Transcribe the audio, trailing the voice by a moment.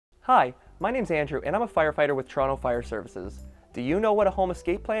Hi, my name's Andrew and I'm a firefighter with Toronto Fire Services. Do you know what a home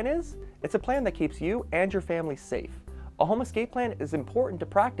escape plan is? It's a plan that keeps you and your family safe. A home escape plan is important to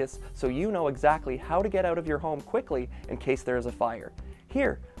practice so you know exactly how to get out of your home quickly in case there is a fire.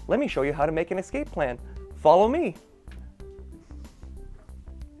 Here, let me show you how to make an escape plan. Follow me.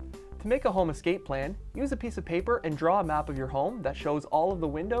 To make a home escape plan, use a piece of paper and draw a map of your home that shows all of the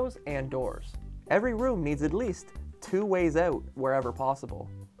windows and doors. Every room needs at least 2 ways out wherever possible.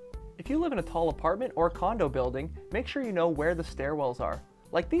 If you live in a tall apartment or condo building, make sure you know where the stairwells are,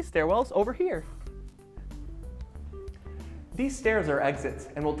 like these stairwells over here. These stairs are exits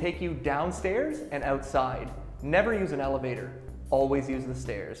and will take you downstairs and outside. Never use an elevator, always use the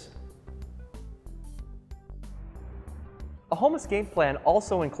stairs. A home escape plan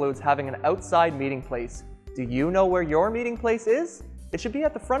also includes having an outside meeting place. Do you know where your meeting place is? It should be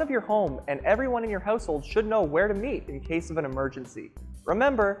at the front of your home, and everyone in your household should know where to meet in case of an emergency.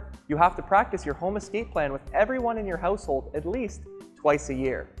 Remember, you have to practice your home escape plan with everyone in your household at least twice a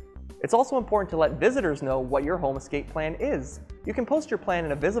year. It's also important to let visitors know what your home escape plan is. You can post your plan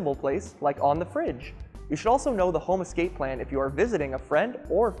in a visible place, like on the fridge. You should also know the home escape plan if you are visiting a friend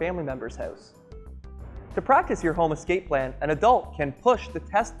or family member's house. To practice your home escape plan, an adult can push the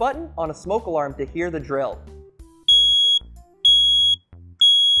test button on a smoke alarm to hear the drill.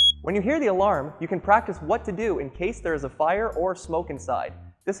 When you hear the alarm, you can practice what to do in case there is a fire or smoke inside.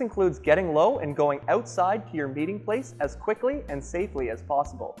 This includes getting low and going outside to your meeting place as quickly and safely as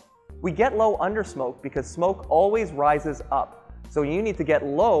possible. We get low under smoke because smoke always rises up, so you need to get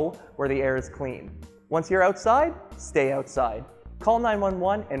low where the air is clean. Once you're outside, stay outside. Call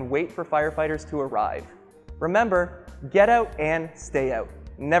 911 and wait for firefighters to arrive. Remember, get out and stay out.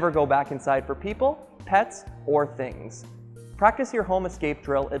 Never go back inside for people, pets, or things. Practice your home escape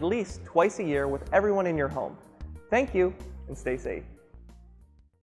drill at least twice a year with everyone in your home. Thank you, and stay safe.